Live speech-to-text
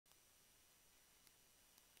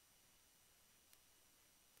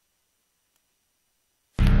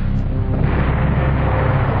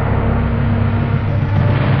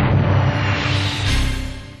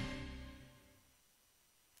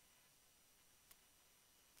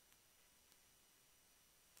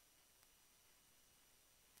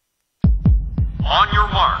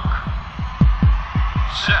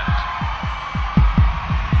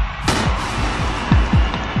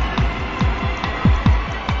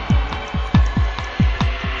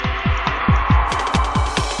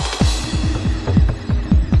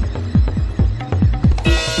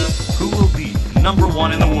number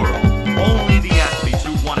one in the world. Only the athletes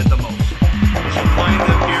who want it the most. You'll find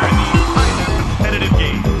them here in these highly competitive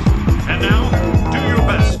games. And now, do your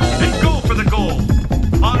best and go for the gold.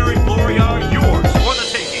 Honor and glory are yours for the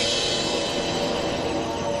taking.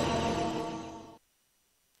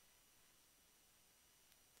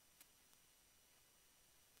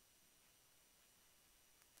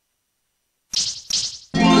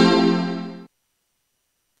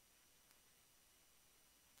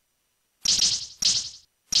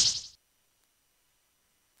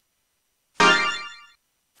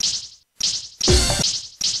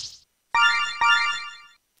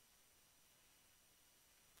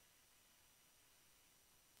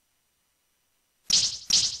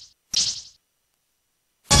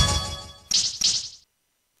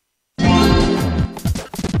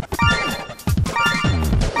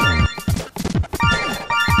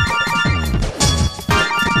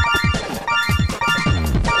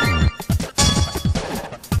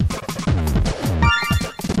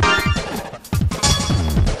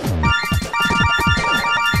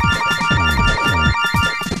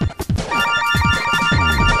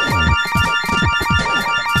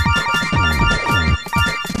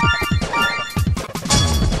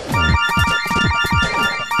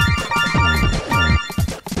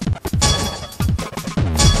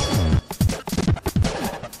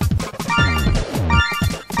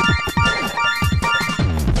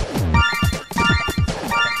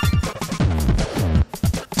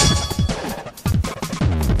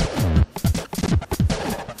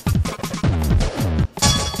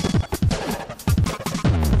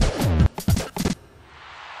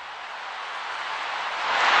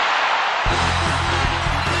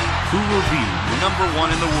 Who will be number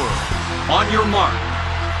one in the world? On your mark.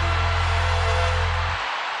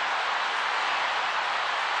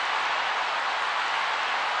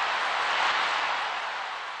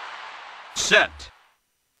 Set.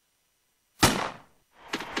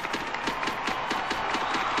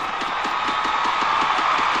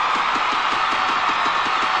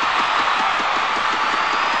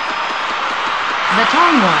 The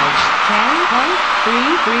time was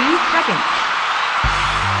 10.33 seconds.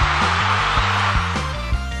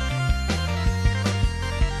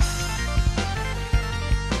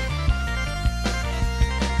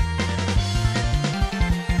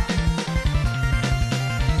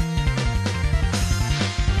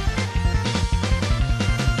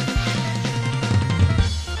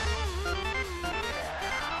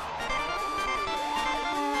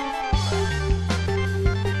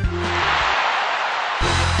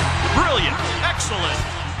 Brilliant! Excellent!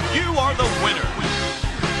 You are the winner!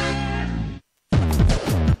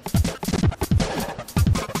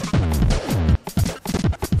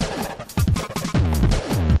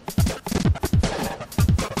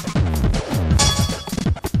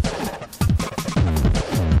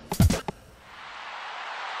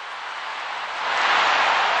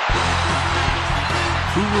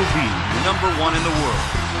 Who will be number one in the world?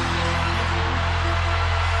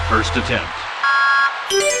 First attempt.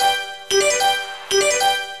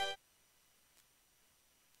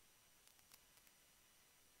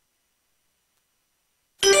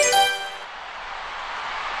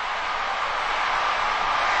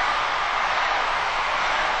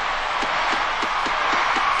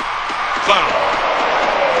 Foul.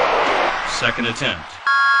 Second attempt.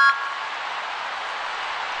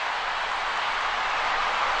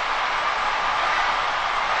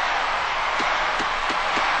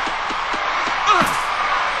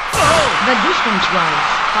 The distance was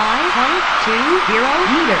 5.20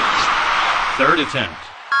 meters. Third attempt.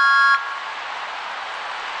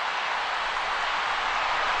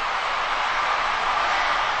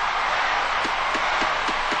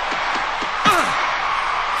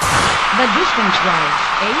 The distance was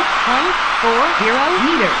 8.40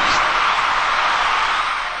 meters.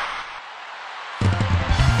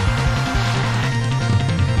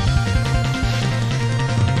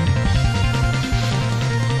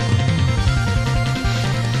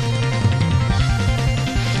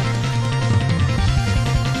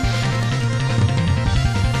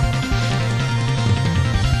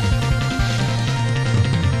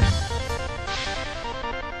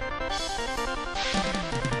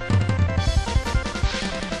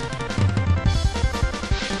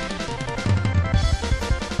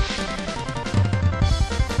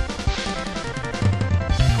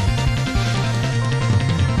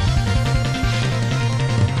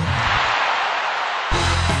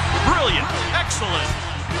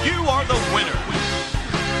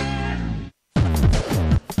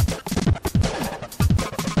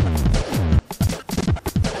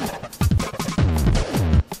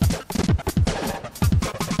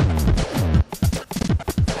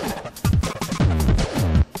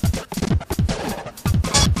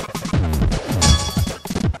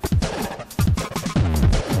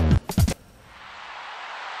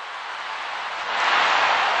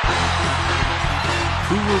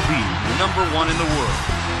 number one in the world.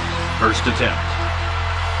 First attempt.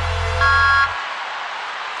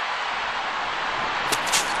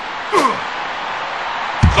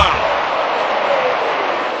 Foul.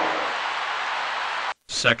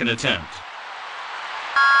 Second attempt.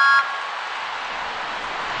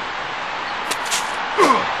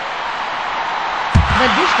 The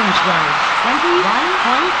distance was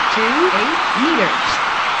 21.28 meters.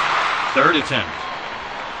 Third attempt.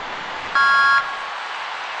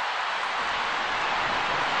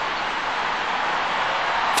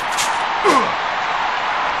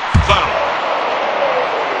 Foul.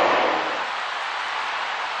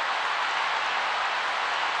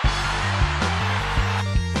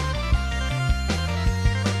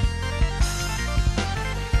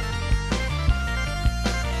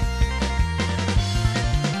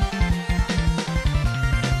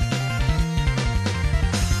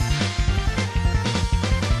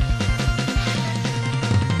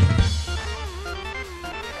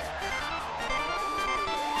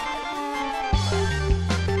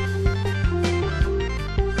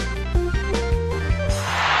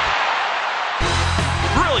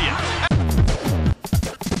 Brilliant.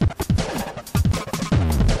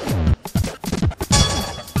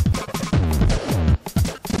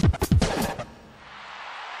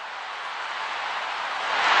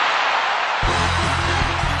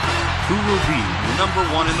 Who will be number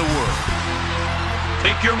one in the world?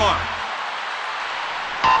 Take your mark.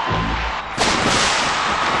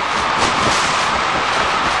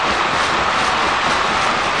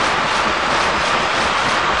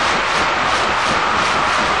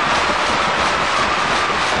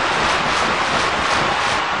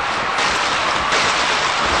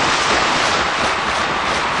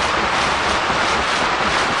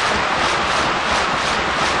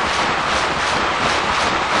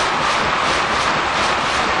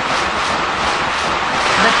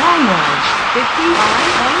 The time was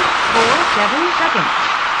 55.47 seconds.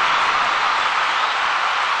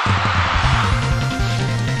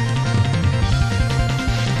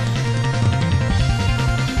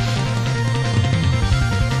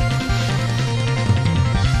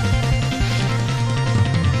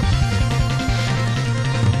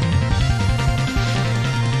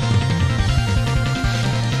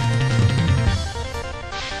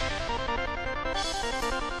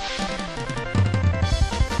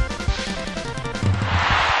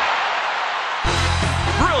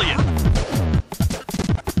 Brilliant.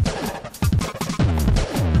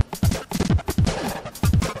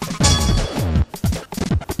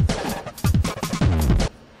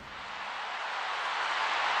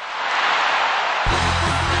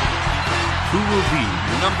 Who will be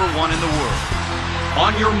number one in the world?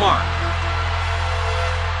 On your mark.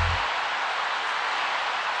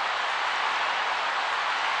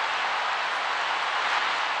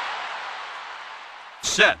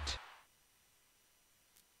 Set.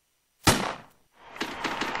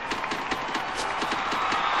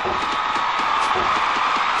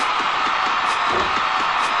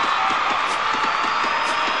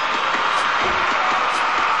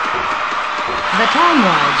 The time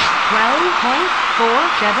was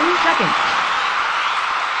 12.47 seconds.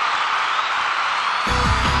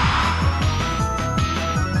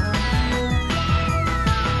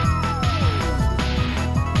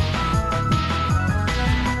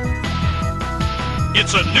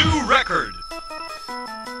 It's a new record.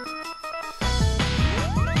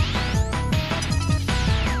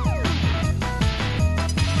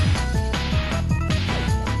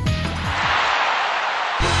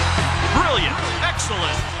 Brilliant.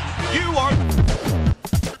 Excellent. You are...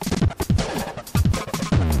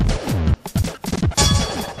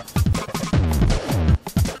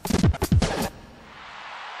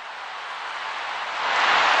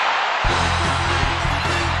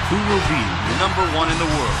 Who will be number one in the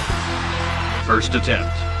world? First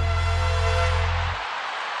attempt.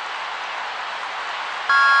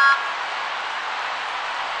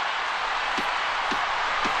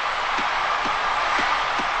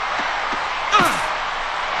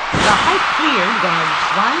 The height cleared was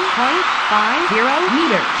 1.50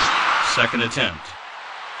 meters. Second attempt.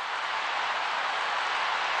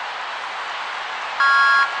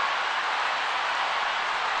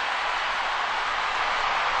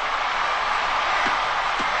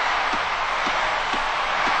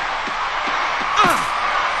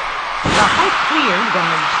 The height cleared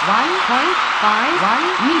was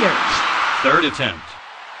 1.51 meters. Third attempt.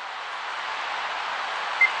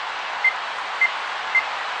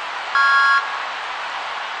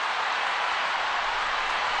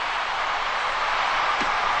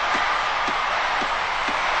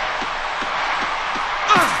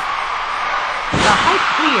 The height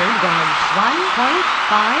cleared was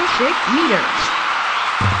 1.56 meters.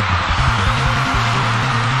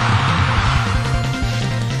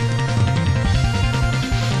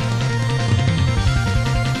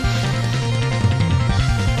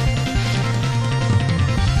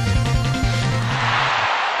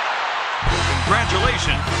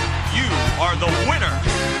 Congratulations, you are the winner.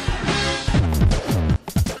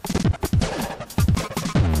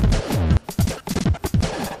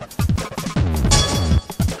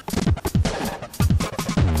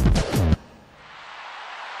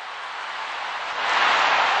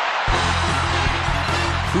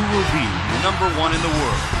 Who will be #1 in the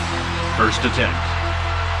world? First attempt.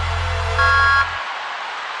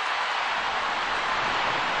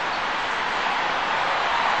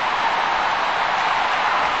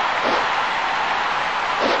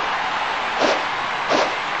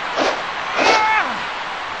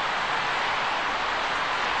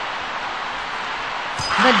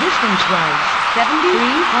 The distance was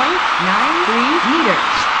 73.93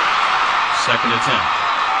 meters. Second attempt.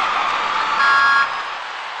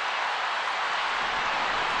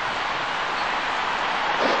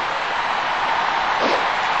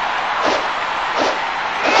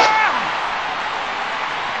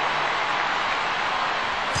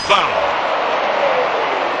 Foul.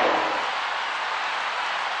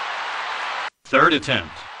 Third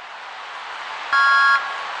attempt.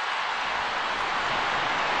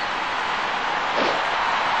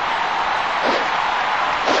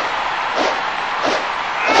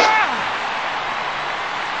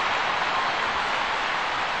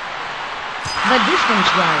 The distance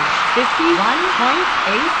was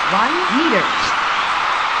 51.81 meters.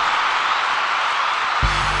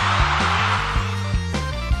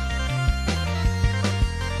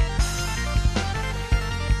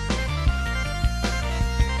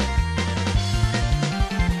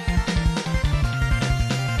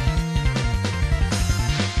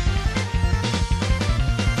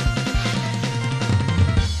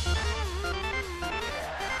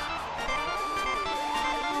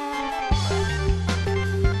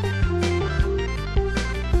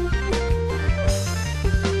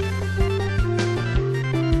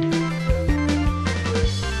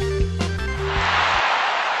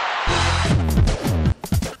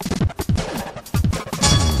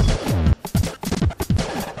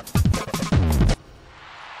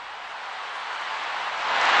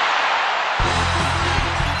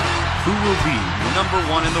 Who will be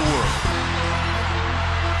 #1 in the world?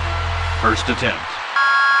 First attempt.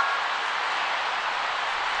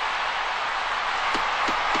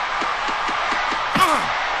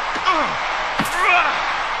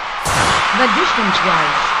 The distance was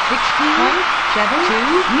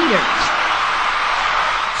 60.72 meters.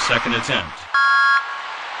 Second attempt.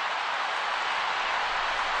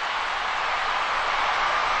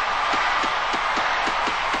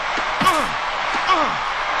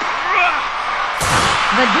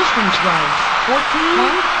 The distance was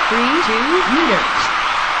 14.32 meters.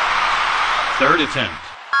 Third attempt.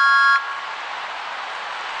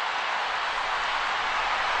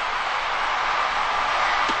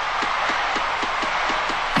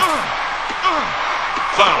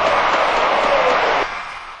 Foul.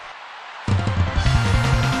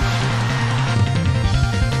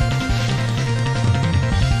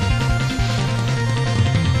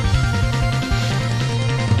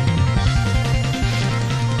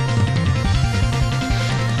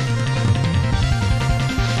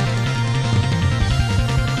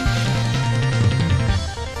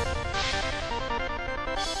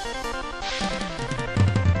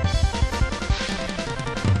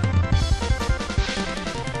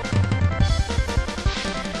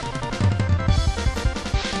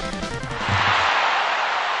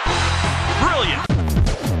 Brilliant!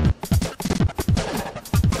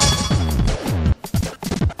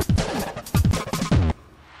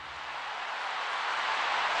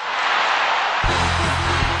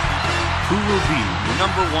 Who will be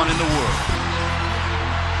 #1 in the world?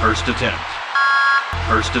 First attempt.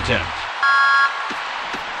 First attempt.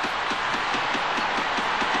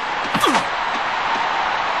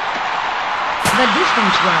 The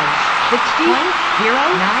distance was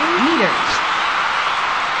 60.09 meters.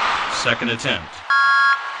 Second attempt.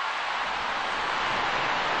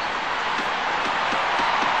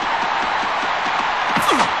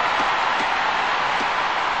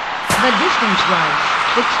 The distance was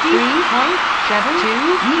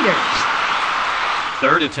 63.72 meters.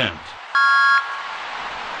 Third attempt.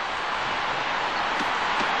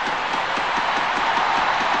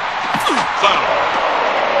 Foul.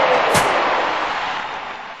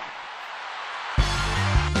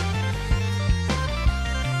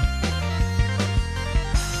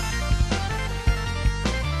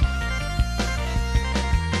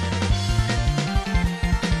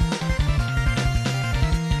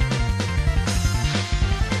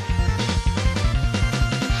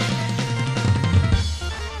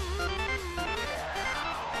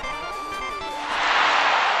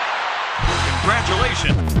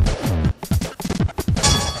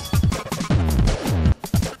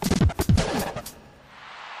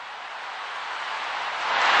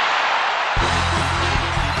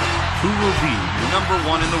 number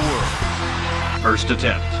one in the world. First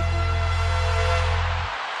attempt.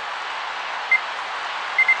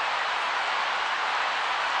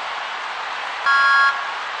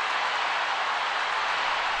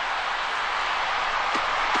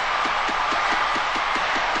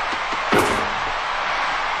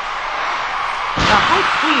 The height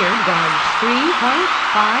cleared was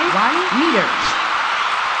 3.51 meters.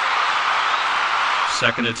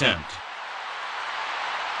 Second attempt.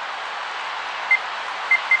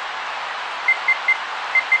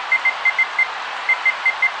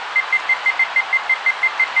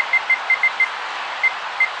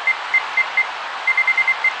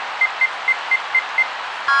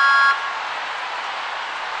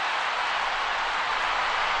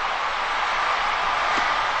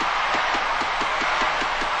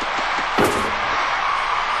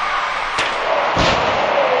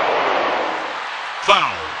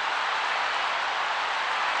 Foul.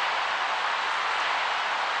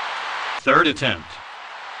 Third attempt.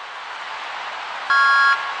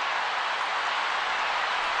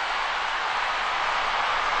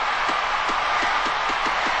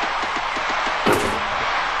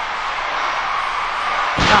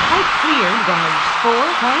 The height cleared was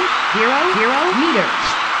 4.00 meters.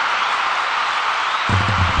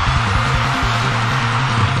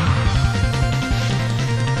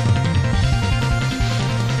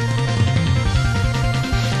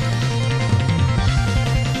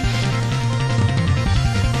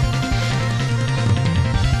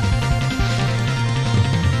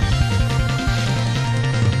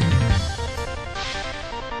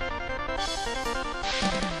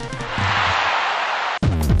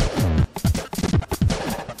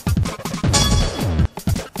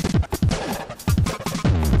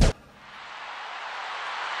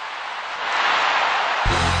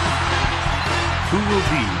 Who will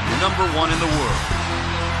be number one in the world?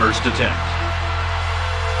 First attempt.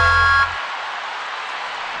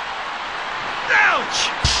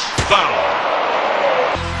 Ouch! Foul.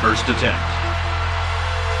 First attempt.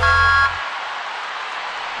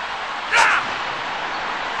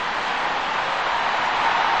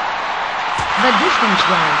 The distance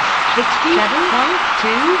was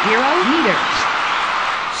 67.20 meters.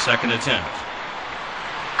 Second attempt.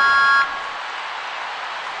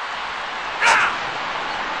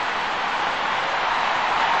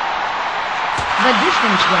 The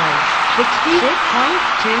distance was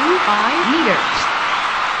 66.25 meters.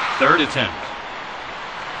 Third attempt.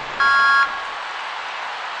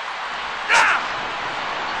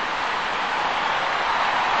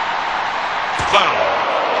 Foul.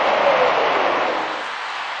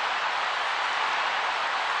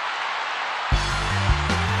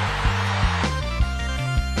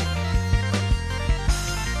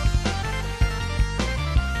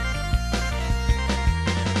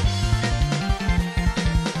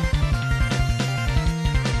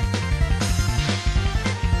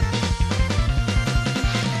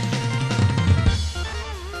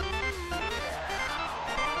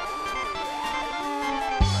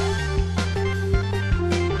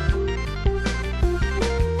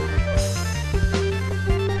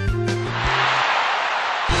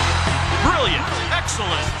 Brilliant!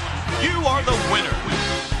 Excellent! You are the winner!